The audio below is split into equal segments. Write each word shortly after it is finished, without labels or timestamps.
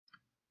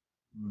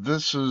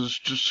This is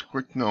just a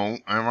quick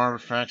note. I'm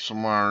Artifacts of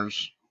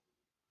Mars.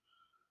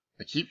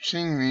 I keep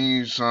seeing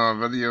these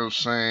videos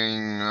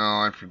saying,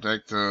 I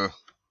predict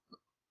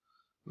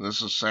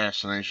this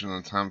assassination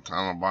attempt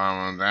on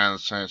Obama, that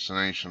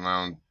assassination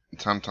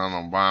attempt on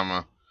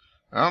Obama.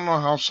 I don't know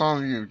how some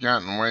of you have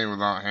gotten away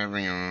without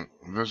having a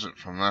visit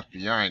from the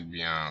FBI, to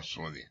be honest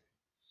with you.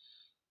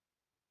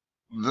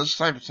 This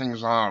type of thing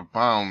is out of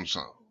bounds.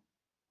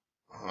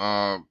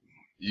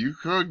 You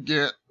could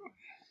get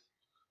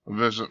a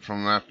visit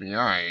from the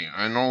FBI.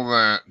 I know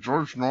that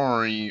George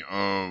Norrie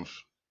of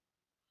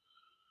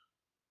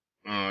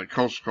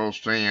Coast to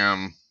Coast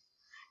AM,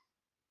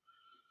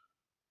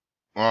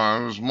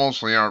 well, it was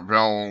mostly Art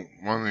Bell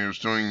when he was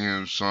doing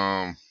his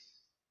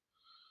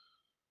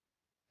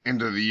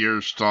end of the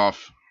year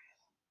stuff.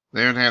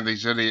 They would have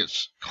these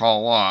idiots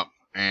call up,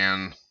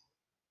 and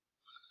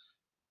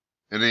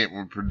idiot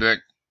would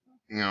predict,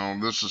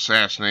 this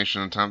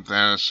assassination attempt,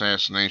 that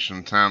assassination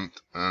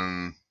attempt,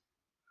 and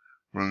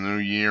for the new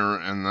year.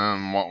 And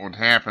then what would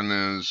happen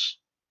is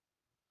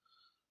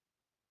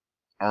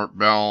Art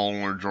Bell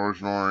or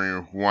George Norrie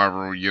or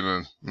whoever would get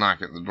a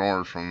knock at the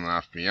door from the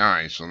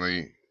FBI. So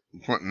they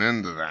put an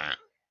end to that.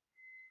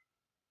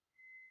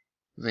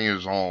 I think it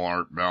was all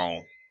Art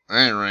Bell. At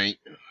any rate,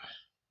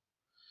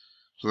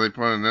 so they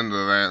put an end to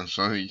that, and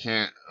so you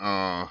can't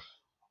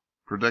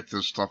predict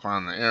this stuff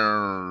on the air,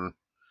 or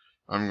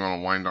I'm going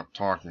to wind up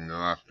talking to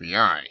the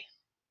FBI.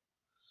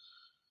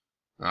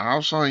 Now,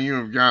 how some of you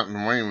have gotten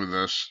away with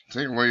this?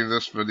 Take a look at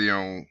this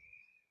video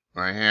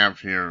I have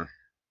here.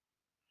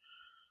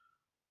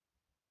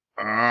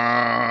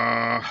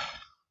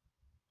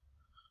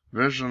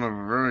 Vision of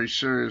a very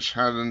serious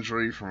head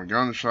injury from a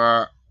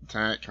gunshot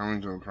attack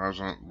coming to the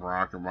President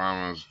Barack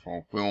Obama as a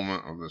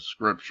fulfillment of the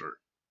scripture.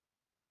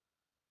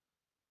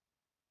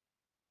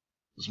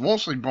 It's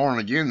mostly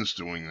born-agains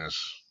doing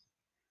this.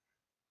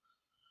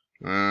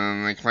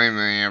 And they claim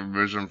they have a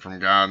vision from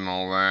God and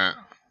all that,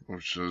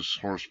 which is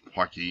horse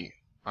plucky.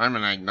 I'm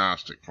an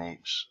agnostic,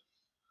 folks.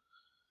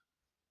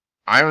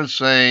 I would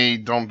say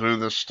don't do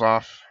this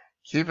stuff.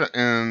 Keep it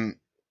in...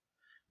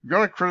 If you're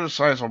going to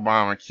criticize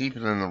Obama, keep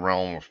it in the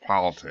realm of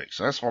politics.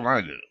 That's what I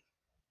do.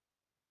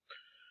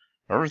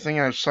 Everything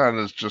I've said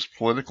is just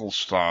political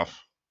stuff,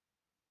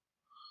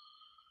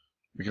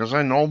 because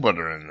I know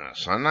better than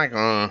this. I'm not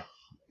going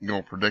to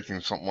go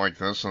predicting something like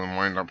this and then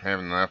wind up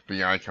having the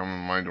FBI come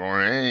to my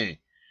door. Hey,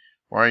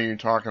 why are you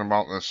talking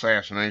about the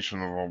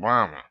assassination of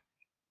Obama?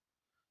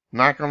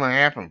 Not going to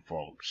happen,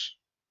 folks.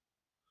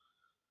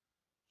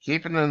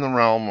 Keep it in the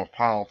realm of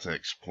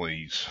politics,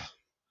 please.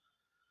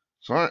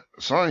 So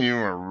some of you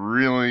are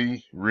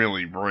really,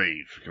 really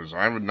brave, because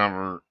I would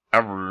never,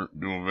 ever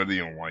do a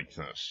video like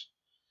this.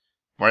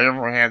 If I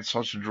ever had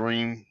such a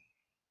dream,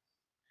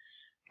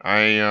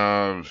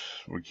 I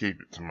would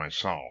keep it to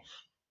myself.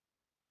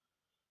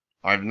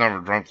 I've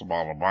never dreamt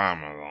about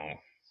Obama,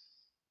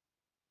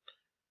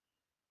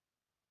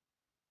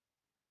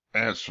 though.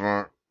 As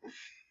for,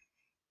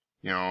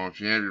 if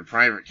you have your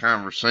private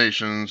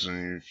conversations and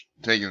you're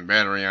taking the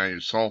battery out of your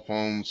cell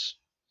phones,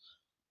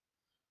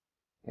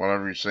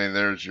 whatever you say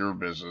there's your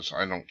business.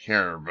 I don't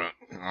care, but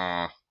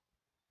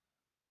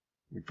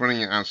you're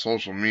putting it on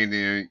social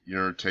media,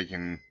 you're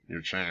taking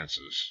your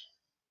chances.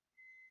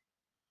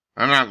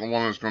 I'm not the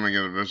one that's going to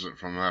get a visit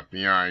from the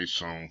FBI,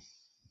 so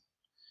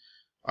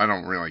I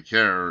don't really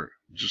care.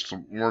 Just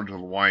a word to the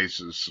wise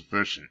is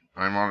sufficient.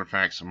 I'm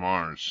Artifacts of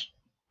Mars.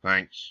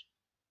 Thanks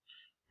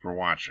for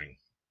watching.